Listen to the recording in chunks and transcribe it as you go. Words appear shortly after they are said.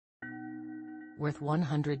worth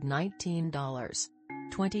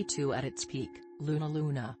 $119.22 at its peak.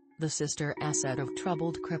 Luna, the sister asset of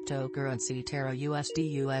troubled cryptocurrency Terra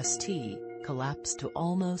USD/UST, collapsed to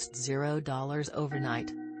almost $0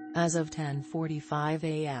 overnight. As of 10:45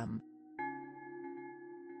 a.m.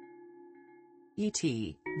 ET,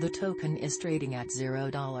 the token is trading at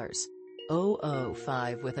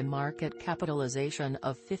 $0.005 with a market capitalization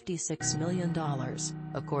of $56 million,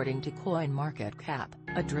 according to CoinMarketCap,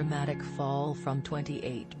 a dramatic fall from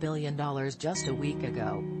 $28 billion just a week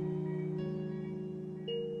ago.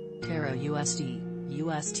 Terra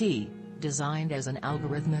USD/UST, designed as an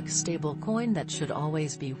algorithmic stablecoin that should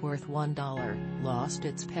always be worth $1, lost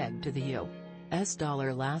its peg to the US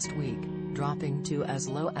dollar last week, dropping to as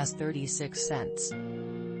low as 36 cents.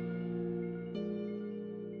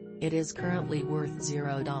 It is currently worth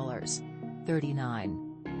 $0.39.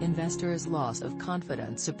 Investors' loss of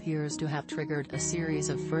confidence appears to have triggered a series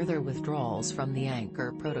of further withdrawals from the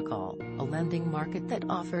Anchor protocol, a lending market that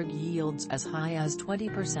offered yields as high as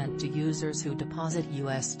 20% to users who deposit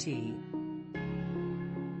UST.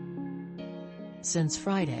 Since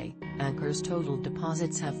Friday, Anchor's total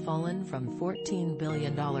deposits have fallen from $14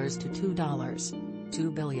 billion to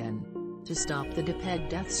 $2 billion. To stop the DePeg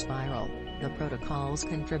death spiral, the protocol's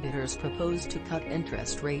contributors propose to cut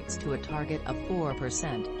interest rates to a target of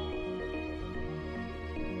 4%.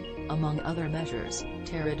 Among other measures,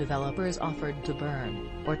 Terra developers offered to burn,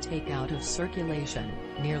 or take out of circulation,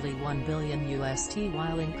 nearly $1 billion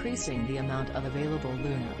while increasing the amount of available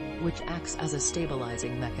Luna, which acts as a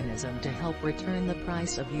stabilizing mechanism to help return the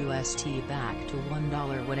price of UST back to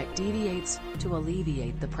 $1 when it deviates, to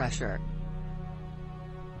alleviate the pressure.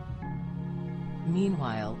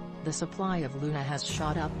 Meanwhile, the supply of Luna has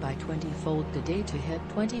shot up by 20-fold today to hit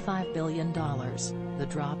 $25 billion. The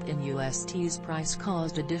drop in UST's price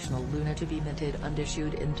caused additional Luna to be minted and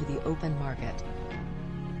issued into the open market.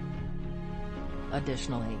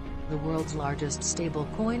 Additionally, the world's largest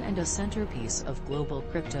stablecoin and a centerpiece of global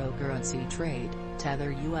cryptocurrency trade,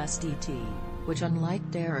 Tether USDT, which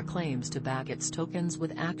unlike Terra claims to back its tokens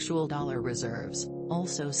with actual dollar reserves,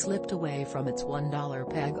 also slipped away from its $1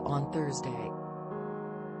 peg on Thursday.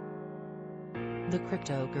 The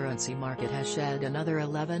cryptocurrency market has shed another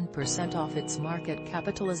 11% off its market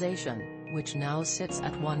capitalization, which now sits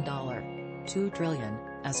at $1.2 trillion,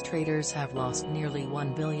 as traders have lost nearly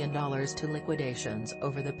 $1 billion to liquidations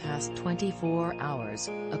over the past 24 hours,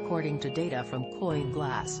 according to data from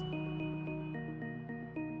CoinGlass.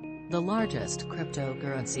 The largest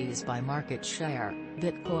cryptocurrencies by market share,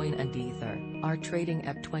 Bitcoin and Ether, are trading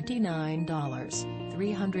at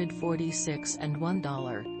 $29.346 and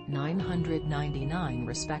 $1.999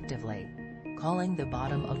 respectively. Calling the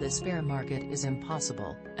bottom of this bear market is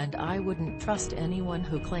impossible, and I wouldn't trust anyone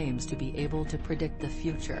who claims to be able to predict the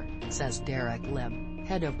future, says Derek Lim,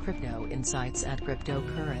 head of crypto insights at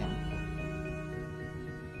CryptoCurrency.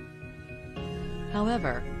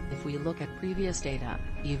 However, if we look at previous data,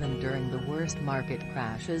 even during the worst market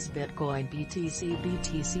crashes, Bitcoin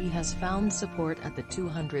BTC has found support at the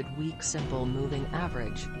 200-week simple moving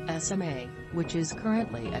average (SMA), which is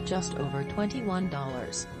currently at just over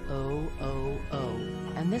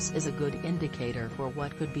 $21,000, and this is a good indicator for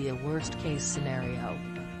what could be a worst-case scenario.